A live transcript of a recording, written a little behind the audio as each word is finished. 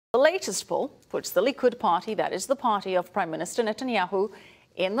The latest poll puts the Likud party, that is the party of Prime Minister Netanyahu,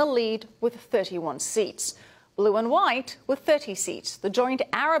 in the lead with 31 seats. Blue and White with 30 seats. The joint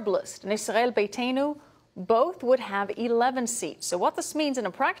Arab list and Israel Beitenu both would have 11 seats. So what this means in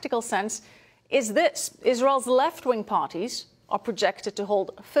a practical sense is this. Israel's left-wing parties are projected to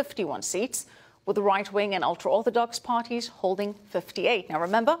hold 51 seats, with the right-wing and ultra-Orthodox parties holding 58. Now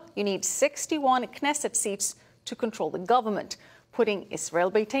remember, you need 61 Knesset seats to control the government, putting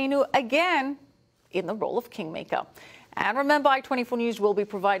Israel Beitenu again in the role of kingmaker. And remember, i24 News will be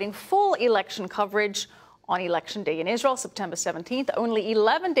providing full election coverage on Election Day in Israel, September 17th, only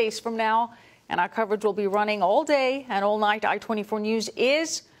 11 days from now. And our coverage will be running all day and all night. i24 News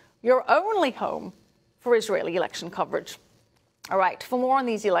is your only home for Israeli election coverage. All right, for more on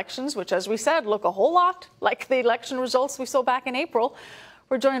these elections, which, as we said, look a whole lot like the election results we saw back in April,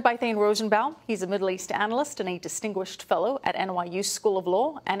 we're joined by Thane Rosenbaum. He's a Middle East analyst and a distinguished fellow at NYU School of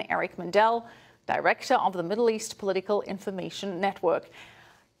Law, and Eric Mendel, director of the Middle East Political Information Network.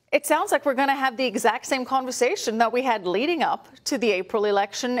 It sounds like we're going to have the exact same conversation that we had leading up to the April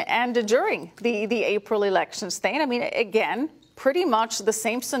election and during the April elections, Thane. I mean, again, pretty much the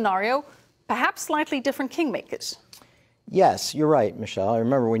same scenario, perhaps slightly different kingmakers. Yes, you're right, Michelle. I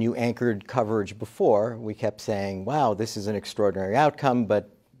remember when you anchored coverage before, we kept saying, wow, this is an extraordinary outcome, but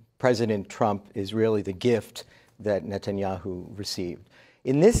President Trump is really the gift that Netanyahu received.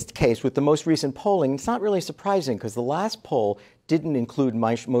 In this case, with the most recent polling, it's not really surprising because the last poll didn't include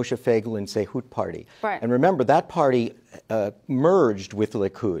Moshe Feigelin's Zehut party. Right. And remember, that party merged with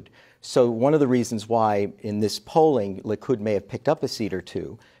Likud. So one of the reasons why in this polling Likud may have picked up a seat or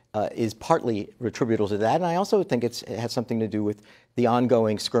two is partly attributable to that. And I also think it has something to do with the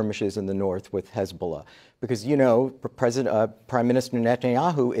ongoing skirmishes in the north with Hezbollah. Because, you know, Prime Minister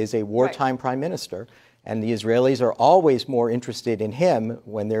Netanyahu is a wartime prime minister, and the Israelis are always more interested in him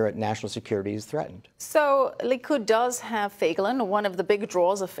when their national security is threatened. So Likud does have Feigelin. One of the big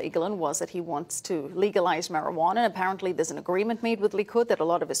draws of Feigelin was that he wants to legalize marijuana. And apparently there's an agreement made with Likud that a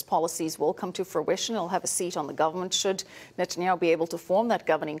lot of his policies will come to fruition. He'll have a seat on the government should Netanyahu be able to form that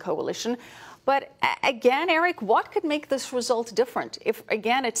governing coalition. But again, Eric, what could make this result different? If,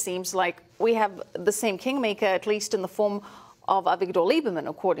 again, it seems like we have the same kingmaker, at least in the form of Avigdor Lieberman,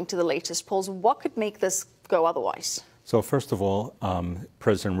 according to the latest polls. What could make this go otherwise? So first of all,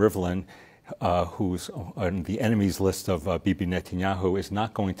 President Rivlin, who's on the enemies list of Bibi Netanyahu, is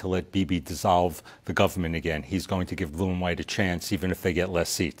not going to let Bibi dissolve the government again. He's going to give Blue and White a chance, even if they get less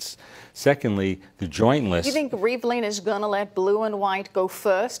seats. Secondly, the joint list... You think Rivlin is going to let Blue and White go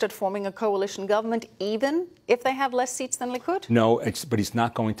first at forming a coalition government, even if they have less seats than Likud? No, but he's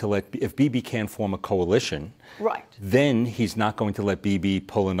not going to let... If Bibi can't form a coalition, then he's not going to let Bibi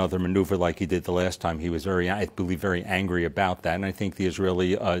pull another maneuver like he did the last time. He was I believe, very angry about that. And I think the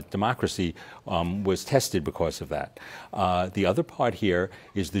Israeli democracy was tested because of that. The other part here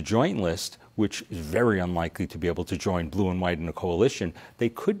is the joint list, which is very unlikely to be able to join Blue and White in a coalition. They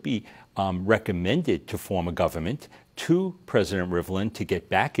could be recommended to form a government to President Rivlin to get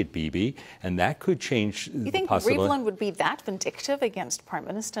back at Bibi, and that could change the possibility. You think Rivlin would be that vindictive against Prime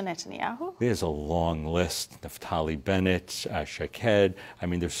Minister Netanyahu? There's a long list. Naftali Bennett, Shaked. I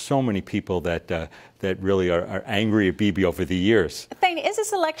mean, there's so many people that that really are angry at Bibi over the years. Thane, is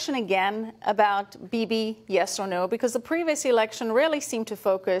this election again about Bibi, yes or no? Because the previous election really seemed to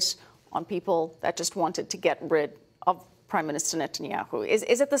focus on people that just wanted to get rid of Prime Minister Netanyahu.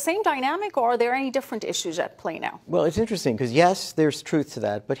 Is it the same dynamic, or are there any different issues at play now? Well, it's interesting because, yes, there's truth to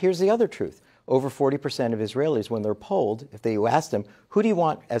that. But here's the other truth. Over 40% of Israelis, when they're polled, if you ask them, who do you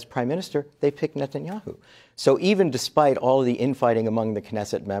want as prime minister, they pick Netanyahu. So even despite all of the infighting among the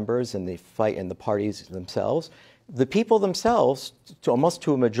Knesset members and the fight in the parties themselves, the people themselves, almost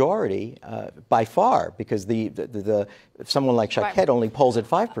to a majority, by far, because someone like Shaked only polls at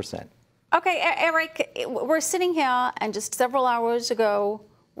 5%. Okay, Eric, we're sitting here, and just several hours ago,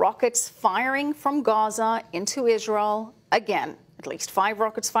 rockets firing from Gaza into Israel again. At least 5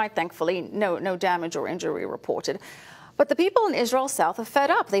 rockets fired, thankfully, no damage or injury reported. But the people in Israel South are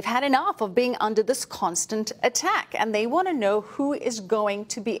fed up. They've had enough of being under this constant attack, and they want to know who is going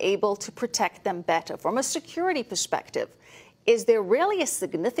to be able to protect them better. From a security perspective, is there really a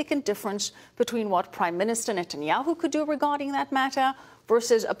significant difference between what Prime Minister Netanyahu could do regarding that matter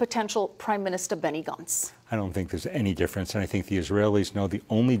versus a potential Prime Minister Benny Gantz? I don't think there's any difference, and I think the Israelis know the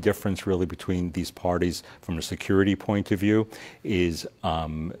only difference really between these parties from a security point of view is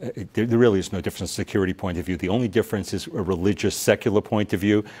there really is no difference from a security point of view. The only difference is a religious, secular point of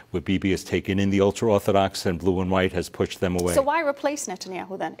view, where Bibi has taken in the ultra-Orthodox and Blue and White has pushed them away. So why replace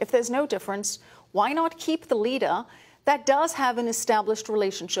Netanyahu then? If there's no difference, why not keep the leader that does have an established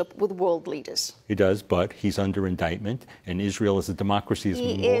relationship with world leaders. He does, but he's under indictment, and Israel as a democracy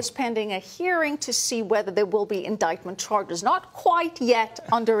He is pending a hearing to see whether there will be indictment charges. Not quite yet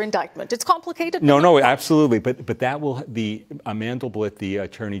under indictment. It's complicated. No, absolutely. But that will be Mandelblit, the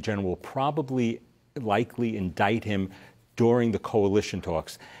Attorney General, will probably likely indict him during the coalition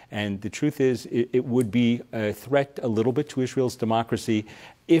talks. And the truth is, it would be a threat a little bit to Israel's democracy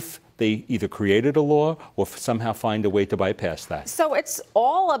if they either created a law or somehow find a way to bypass that. So it's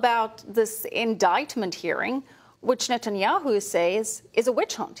all about this indictment hearing, which Netanyahu says is a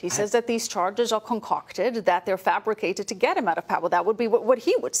witch hunt. He says that these charges are concocted, that they're fabricated to get him out of power. That would be what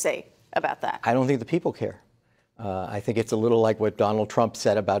he would say about that. I don't think the people care. I think it's a little like what Donald Trump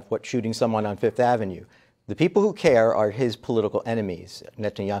said about shooting someone on Fifth Avenue. The people who care are his political enemies,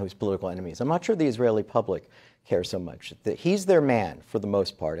 Netanyahu's political enemies. I'm not sure the Israeli public cares so much. He's their man for the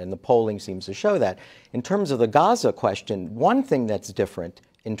most part, and the polling seems to show that. In terms of the Gaza question, one thing that's different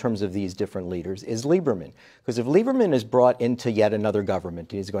in terms of these different leaders is Lieberman. Because if Lieberman is brought into yet another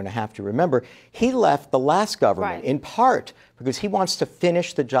government, he's going to have to remember, he left the last government in part because he wants to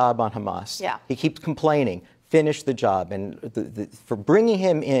finish the job on Hamas. Yeah. He keeps complaining. Finish the job. And for bringing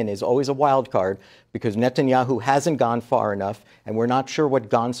him in is always a wild card because Netanyahu hasn't gone far enough, and we're not sure what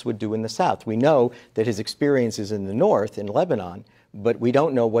Gantz would do in the south. We know that his experience is in the north, in Lebanon, but we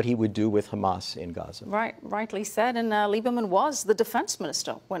don't know what he would do with Hamas in Gaza. Right, rightly said. And Lieberman was the defense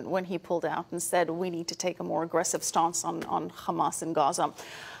minister when he pulled out and said we need to take a more aggressive stance on Hamas in Gaza.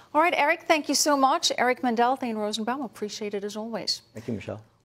 All right, Eric, thank you so much. Eric Mandel, Thane Rosenbaum, appreciate it as always. Thank you, Michelle.